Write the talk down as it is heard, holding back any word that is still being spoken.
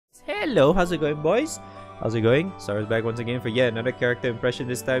Hello, how's it going, boys? How's it going? Sarah's back once again for yet another character impression.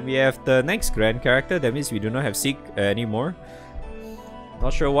 This time we have the next Grand character. That means we do not have Seek anymore.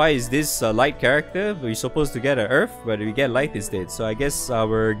 Not sure why is this a light character. We're supposed to get an Earth, but we get light instead. So I guess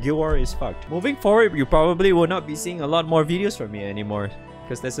our Guild War is fucked. Moving forward, you probably will not be seeing a lot more videos from me anymore.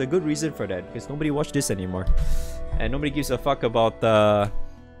 Because there's a good reason for that. Because nobody watched this anymore. And nobody gives a fuck about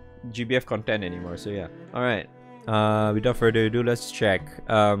GBF content anymore. So yeah. Alright. Without further ado, let's check.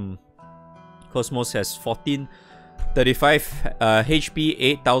 Cosmos has 1435 HP,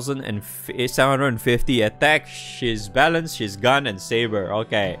 8750 attack. She's balanced, she's gun and saber.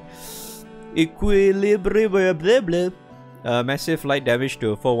 Okay. Equilibrium, blah blah. Massive light damage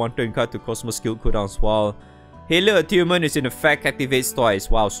to a foe, 1 turn card to Cosmos skill cooldowns while Halo Attunement is in effect, activates twice.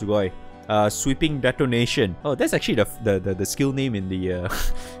 Wow, sugoi. Sweeping detonation. Oh, that's actually the skill name in the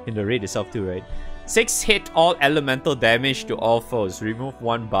in the raid itself too, right? 6 hit all elemental damage to all foes. Remove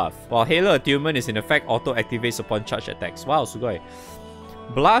 1 buff. While Halo Attunement is in effect, auto activates upon charge attacks. Wow, sugoi.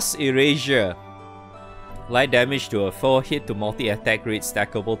 Blast Erasure. Light damage to a foe. Hit to multi-attack rate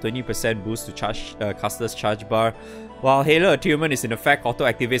stackable. 20% boost to charge caster's charge bar. While Halo Attunement is in effect, auto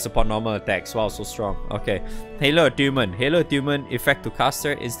activates upon normal attacks. Wow, so strong. Okay. Halo Attunement. Halo Attunement effect to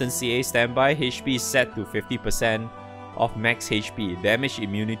caster. Instant CA standby. HP set to 50% of max HP. Damage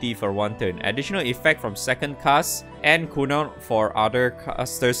immunity for 1 turn. Additional effect from second cast and cooldown for other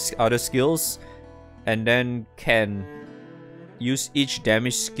casters, other skills. And then can use each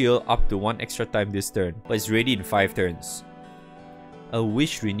damage skill up to 1 extra time this turn. But it's ready in 5 turns. A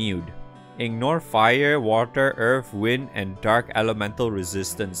Wish Renewed. Ignore fire, water, earth, wind, and dark elemental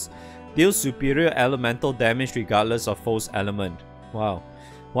resistance. Deal superior elemental damage regardless of foe's element. Wow.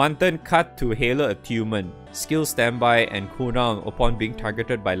 1 turn cut to Halo Attunement. Skill standby and cooldown upon being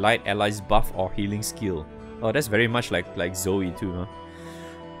targeted by light allies buff or healing skill. Oh, that's very much like Zoe too, huh?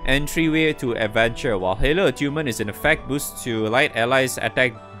 Entryway to Adventure. While Halo Attunement is in effect, boosts to light allies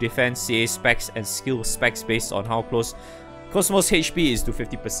attack, defense, CA specs, and skill specs based on how close Cosmos HP is to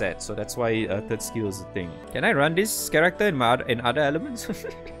 50%. So that's why third skill is a thing. Can I run this character in other elements?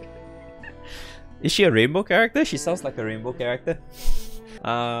 Is she a rainbow character? She sounds like a rainbow character.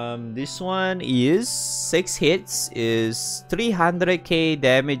 This one is 6 hits, is 300k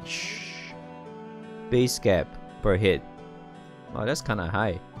damage base cap per hit. Oh, that's kind of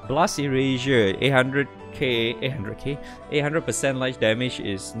high. Blast Erasure, 800% light damage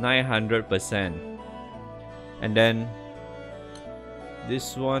is 900%. And then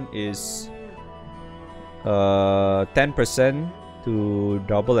this one is 10% to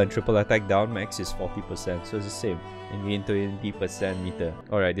double and triple attack down, max is 40%, so it's the same. And gain 20% meter.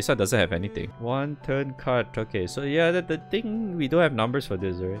 Alright, this one doesn't have anything. 1 turn cut. Okay, so yeah, the thing, we don't have numbers for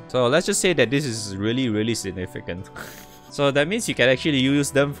this, right? So let's just say that this is really significant. So that means you can actually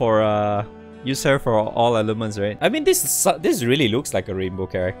use them for use her for all elements, right? I mean, this really looks like a rainbow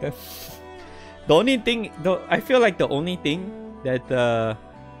character. The only thing, though, I feel like the only thing that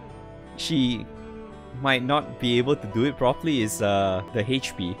she might not be able to do it properly is the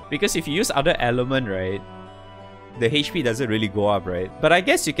HP. Because if you use other element, right, the HP doesn't really go up, right? But I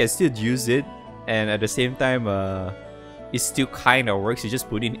guess you can still use it, and at the same time, it still kind of works. You just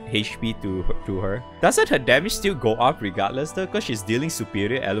put in HP to her. Doesn't her damage still go up regardless though? Because she's dealing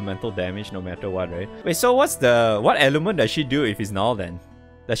superior elemental damage no matter what, right? Wait, so what element does she do if it's null then?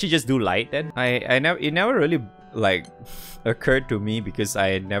 Does she just do light then? It never really like occurred to me because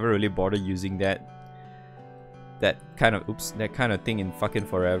I never really bothered using that kind of thing in fucking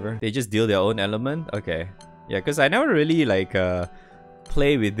forever. They just deal their own element? Okay. Yeah, because I never really like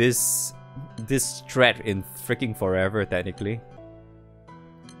play with this threat in freaking forever technically.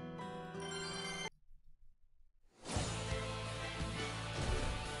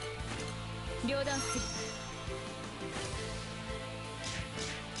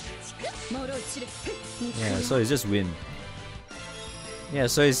 Yeah, so it's just wind. Yeah,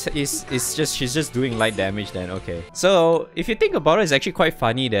 so it's just she's just doing light damage then. Okay. So if you think about it, it's actually quite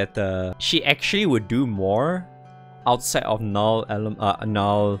funny that she actually would do more outside of null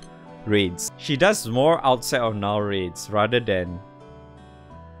raids. She does more outside of null raids rather than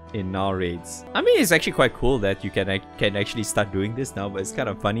in null raids. I mean, it's actually quite cool that you can actually start doing this now, but it's kind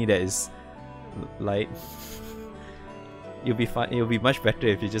of funny that it's light. It'll be much better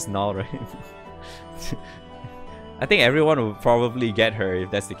if you just null, right? I think everyone will probably get her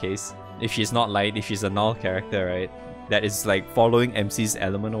if that's the case. If she's not light, if she's a null character, right? That is like following MC's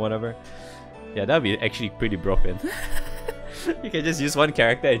element or whatever. Yeah, that'd be actually pretty broken. You can just use one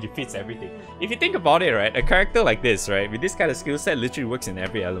character and it fits everything. If you think about it, right? A character like this, right? With this kind of skill set, literally works in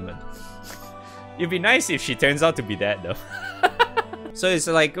every element. It'd be nice if she turns out to be that though. So it's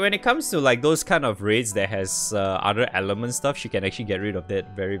like when it comes to like those kind of raids that has other element stuff, she can actually get rid of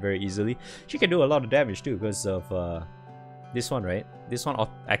that very easily. She can do a lot of damage too because of this one, right? This one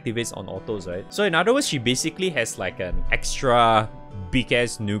activates on autos, right? So in other words, she basically has like an extra big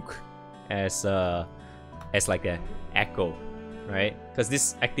ass nuke as like an echo, right? Because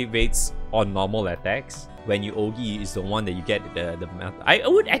this activates on normal attacks. When you Ogi is the one that you get the mount. I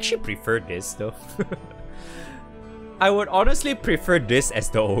would actually prefer this though. I would honestly prefer this as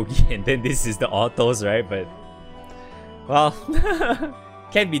the Ogi and then this is the autos, right? But well,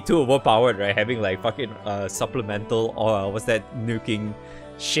 can't be too overpowered, right? Having like fucking supplemental or what's that nuking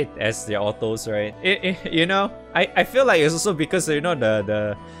shit as the autos, right? You know, I feel like it's also because you know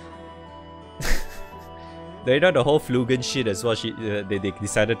the you know the whole Flugen shit as well. They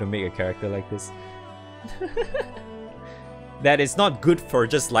decided to make a character like this. That is not good for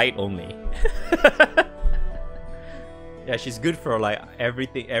just light only. Yeah, she's good for like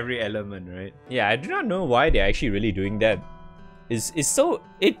everything, every element, right? Yeah, I do not know why they're actually really doing that.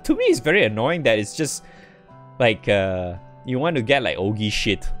 To me it's very annoying that it's just like you want to get like Ogi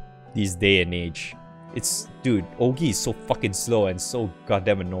shit this day and age. Dude, Ogi is so fucking slow and so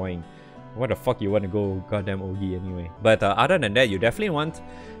goddamn annoying. What the fuck you want to go goddamn Ogi anyway? But other than that, you definitely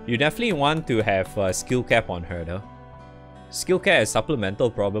want to have skill cap on her though. Skill cap as supplemental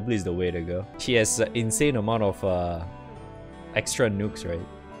probably is the way to go. She has an insane amount of extra nukes, right?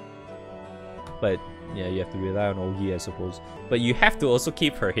 But yeah, you have to rely on Ogi, I suppose. But you have to also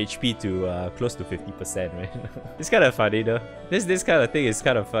keep her HP to close to 50%, right? It's kind of funny though. This kind of thing is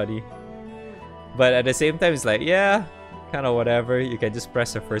kind of funny. But at the same time, it's like, yeah, kind of whatever. You can just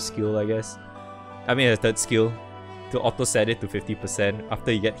press her first skill, I guess. I mean, her third skill to auto set it to 50%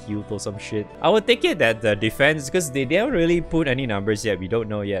 after you get healed or some shit. I would take it that the defense, because they don't really put any numbers yet. We don't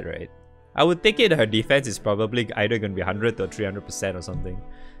know yet, right? I would take it her defense is probably either going to be 100 or 300% or something.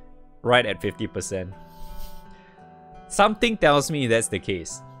 Right at 50%. Something tells me that's the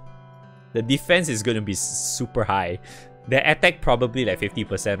case. The defense is going to be super high. The attack probably like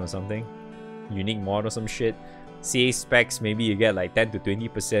 50% or something. Unique mod or some shit. CA specs, maybe you get like 10 to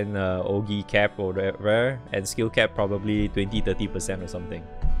 20% Ogi cap or whatever. And skill cap probably 20-30% or something.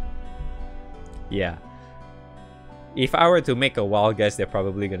 Yeah. If I were to make a wild guess, they're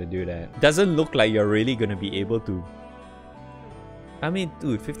probably gonna do that. Doesn't look like you're really gonna be able to... I mean,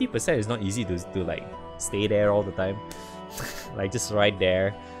 dude, 50% is not easy to like stay there all the time. Like just right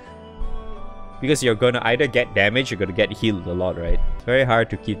there. Because you're gonna either get damaged or you're gonna get healed a lot, right? It's very hard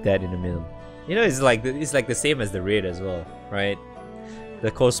to keep that in the middle. You know, it's like the same as the raid as well, right? The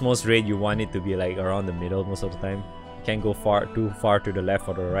Cosmos raid, you want it to be like around the middle most of the time. You can't go too far to the left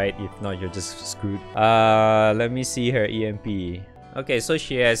or the right, if not you're just screwed. Let me see her EMP. Okay, so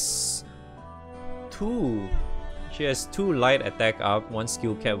she has two light attack up, one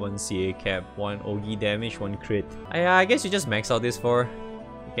skill cap, one CA cap, one Ogi damage, one crit. I guess you just max out this for.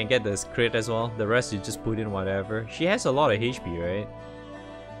 You can get this crit as well. The rest you just put in whatever. She has a lot of HP, right?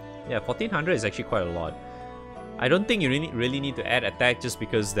 Yeah, 1400 is actually quite a lot. I don't think you really need to add attack just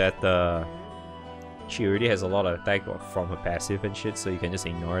because that she already has a lot of attack from her passive and shit, so you can just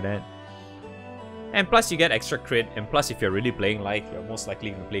ignore that. And plus you get extra crit, and plus if you're really playing light, you're most likely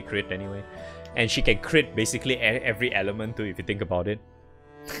going to play crit anyway. And she can crit basically every element too if you think about it.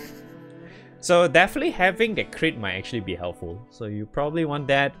 So definitely having the crit might actually be helpful. So you probably want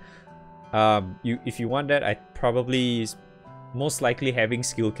that. If you want that, I'd probably... most likely having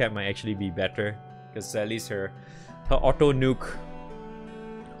skill cap might actually be better, because at least her auto nuke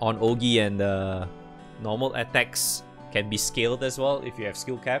on Ogi and normal attacks can be scaled as well if you have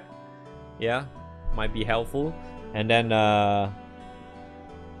skill cap. Yeah, might be helpful. And then I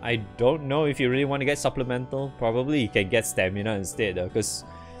don't know if you really want to get supplemental. Probably you can get stamina instead, because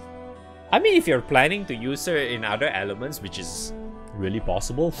I mean, if you're planning to use her in other elements, which is really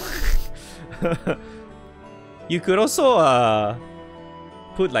possible. You could also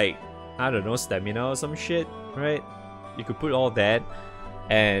put like, I don't know, stamina or some shit, right? You could put all that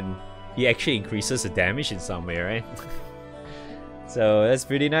and it actually increases the damage in some way, right? So that's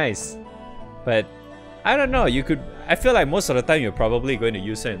pretty nice. But I don't know, I feel like most of the time you're probably going to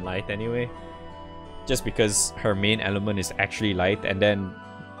use her in light anyway. Just because her main element is actually light, and then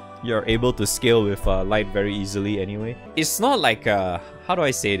you're able to scale with light very easily anyway. It's not like, how do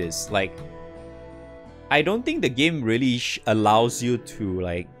I say this? Like, I don't think the game really allows you to,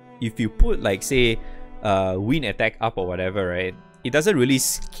 like, if you put like say wind attack up or whatever, right? It doesn't really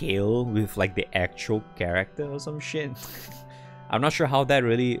scale with like the actual character or some shit. I'm not sure how that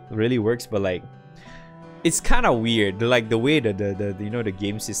really works, but like it's kind of weird, like the way the you know the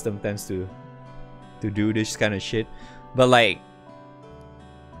game system tends to do this kind of shit. But like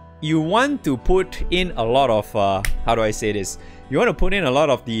you want to put in a lot of how do I say this? You want to put in a lot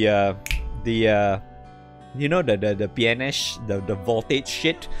of the you know, the PNS, the voltage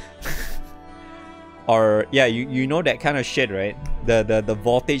shit. Or yeah, you know that kind of shit, right? The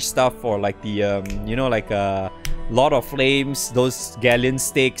voltage stuff, or like the you know, like lot of flames, those galleon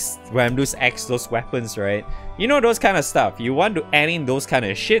sticks, Granblue's X, those weapons, right? You know, those kind of stuff. You want to add in those kind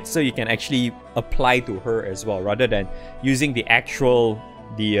of shit so you can actually apply to her as well, rather than using the actual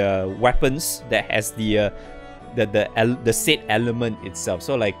weapons that has the set element itself.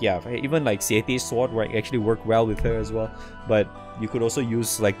 So like, yeah, even like Siete's sword will actually work well with her as well. But you could also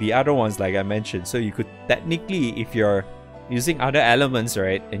use like the other ones like I mentioned. So you could technically, if you're using other elements,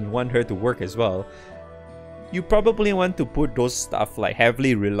 right, and you want her to work as well, you probably want to put those stuff like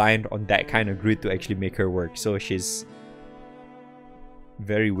heavily reliant on that kind of grid to actually make her work. So she's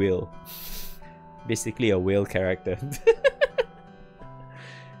very whale. Basically a whale character.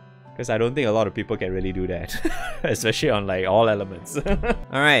 Because I don't think a lot of people can really do that. Especially on like all elements.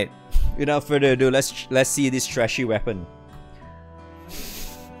 Alright, without further ado, let's see this trashy weapon.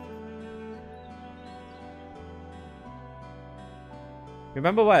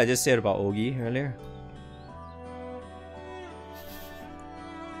 Remember what I just said about Ogi earlier?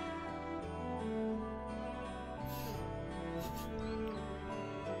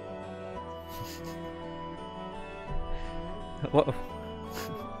 What?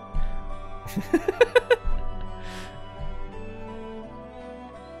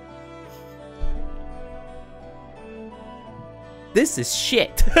 This is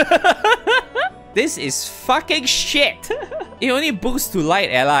shit. This is fucking shit. It only boosts to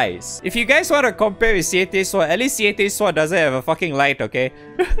light allies. If you guys want to compare with Siete's sword, at least Siete's sword doesn't have a fucking light, okay?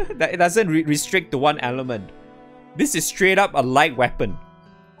 It doesn't restrict to one element. This is straight up a light weapon.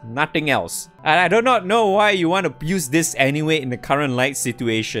 Nothing else. And I do not know why you want to use this anyway in the current light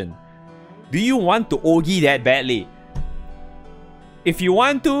situation. Do you want to Ogi that badly? If you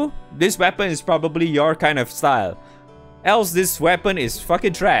want to, this weapon is probably your kind of style. Else this weapon is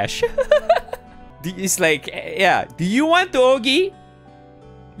fucking trash. It's like, yeah, do you want to Ogi?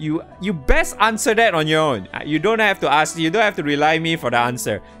 You best answer that on your own. You don't have to ask, you don't have to rely on me for the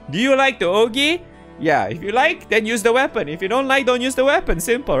answer. Do you like to Ogi? Yeah, if you like, then use the weapon. If you don't like, don't use the weapon.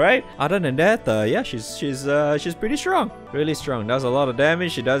 Simple, right? Other than that, yeah, she's pretty strong. Really strong. Does a lot of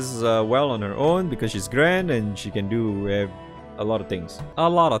damage. She does well on her own because she's grand and she can do a lot of things. A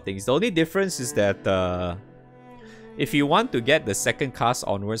lot of things. The only difference is that if you want to get the second cast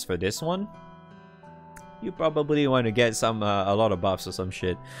onwards for this one, you probably want to get some a lot of buffs or some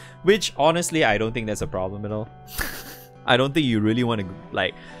shit. Which honestly, I don't think that's a problem at all. I don't think you really want to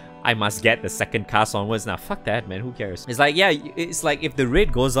like, I must get the second cast onwards. Now, fuck that, man. Who cares? It's like, yeah, it's like if the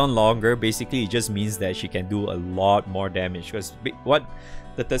raid goes on longer, basically it just means that she can do a lot more damage. Because what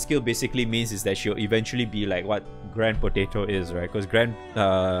the third skill basically means is that she'll eventually be like what Grand Potato is, right? Because Grand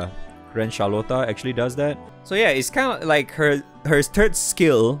Charlotta actually does that. So yeah, it's kind of like her third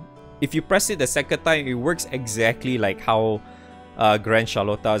skill. If you press it the second time, it works exactly like how Grand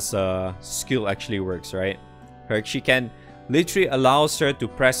Charlotta's skill actually works, right? She can literally allows her to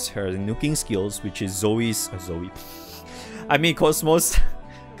press her nuking skills, which is Cosmos.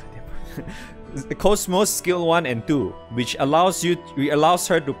 The Cosmos skill 1 and 2, which allows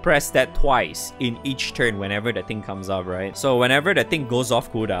her to press that twice in each turn whenever the thing comes up, right? So whenever the thing goes off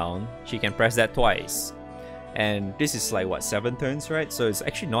cooldown, she can press that twice. And this is like what, 7 turns, right? So it's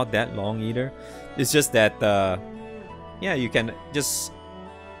actually not that long either. It's just that yeah, you can just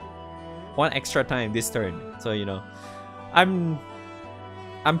one extra time this turn. So you know, I'm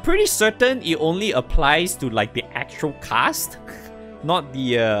pretty certain it only applies to like the actual cast, not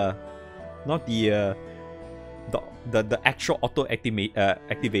the actual auto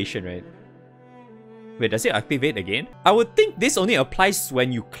activation, right? Wait, does it activate again? I would think this only applies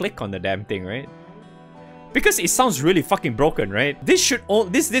when you click on the damn thing, right? Because it sounds really fucking broken, right? This should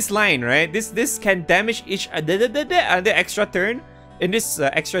this line, right? This can damage each the extra turn. In this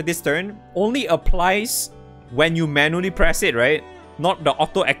this turn only applies when you manually press it, right? Not the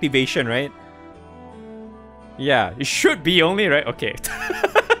auto activation, right? Yeah, it should be only, right? Okay.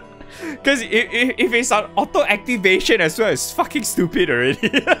 Because if it's an auto activation as well, it's fucking stupid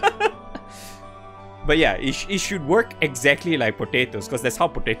already. But yeah, it should work exactly like potatoes, because that's how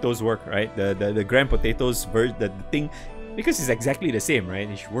potatoes work, right? The Grand Potatoes version, the thing, because it's exactly the same, right?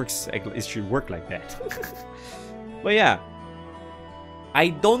 It should work like that. But yeah, I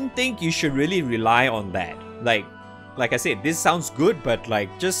don't think you should really rely on that. Like I said, this sounds good, but like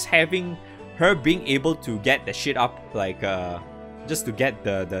just having her being able to get the shit up, like just to get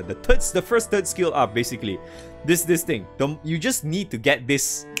the first third skill up, basically. This thing. You just need to get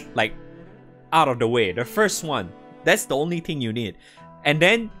this like out of the way. The first one. That's the only thing you need. And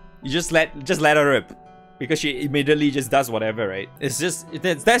then you just let her rip. Because she immediately just does whatever, right? It's just,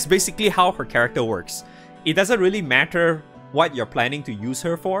 that's basically how her character works. It doesn't really matter what you're planning to use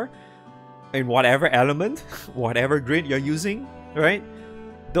her for, in whatever element, whatever grid you're using, right?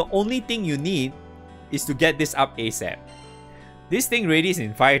 The only thing you need is to get this up ASAP. This thing readies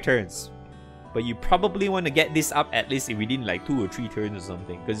in 5 turns. But you probably want to get this up at least within like 2 or 3 turns or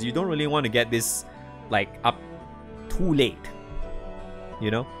something. Because you don't really want to get this like up too late. You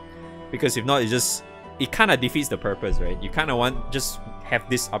know? Because if not, it kind of defeats the purpose, right? You kind of want just have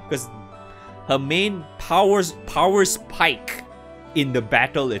this up because her main power spike in the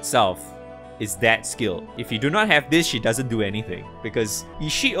battle itself is that skill. If you do not have this, she doesn't do anything. Because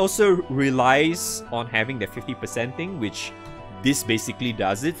she also relies on having the 50% thing, which this basically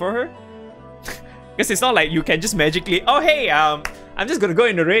does it for her. Because it's not like you can just magically, oh hey, I'm just gonna go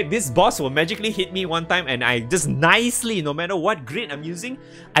in the raid, this boss will magically hit me one time and I just nicely, no matter what grid I'm using,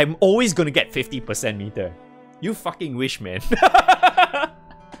 I'm always gonna get 50% meter. You fucking wish, man.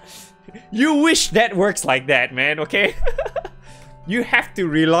 You wish that works like that, man, okay? You have to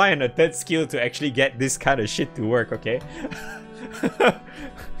rely on a third skill to actually get this kind of shit to work, okay?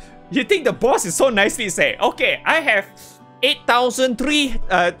 You think the boss is so nicely say, okay, I have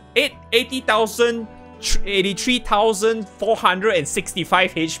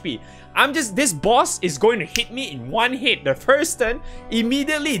 83,465 HP. This boss is going to hit me in one hit. The first turn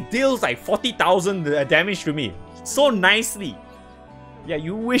immediately deals like 40,000 damage to me. So nicely. Yeah,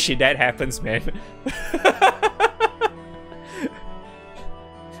 you wish that happens, man.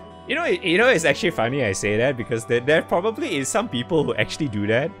 You know, it's actually funny I say that because there probably is some people who actually do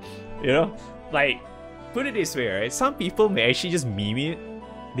that. You know, like, put it this way, right? Some people may actually just meme it.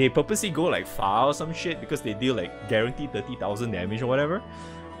 They purposely go like far or some shit because they deal like guaranteed 30,000 damage or whatever.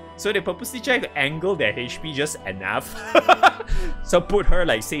 So they purposely try to angle their HP just enough. So put her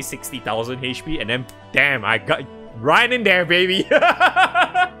like say 60,000 HP and then damn, I got right in there, baby.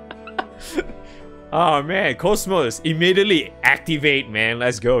 Oh man, Cosmos, immediately activate, man.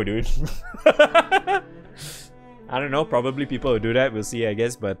 Let's go, dude. I don't know, probably people will do that, we'll see, I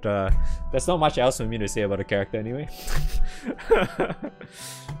guess, but there's not much else for me to say about the character anyway.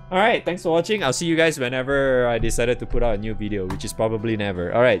 Alright, thanks for watching. I'll see you guys whenever I decided to put out a new video, which is probably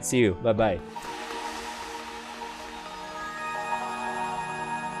never. Alright, see you. Bye-bye.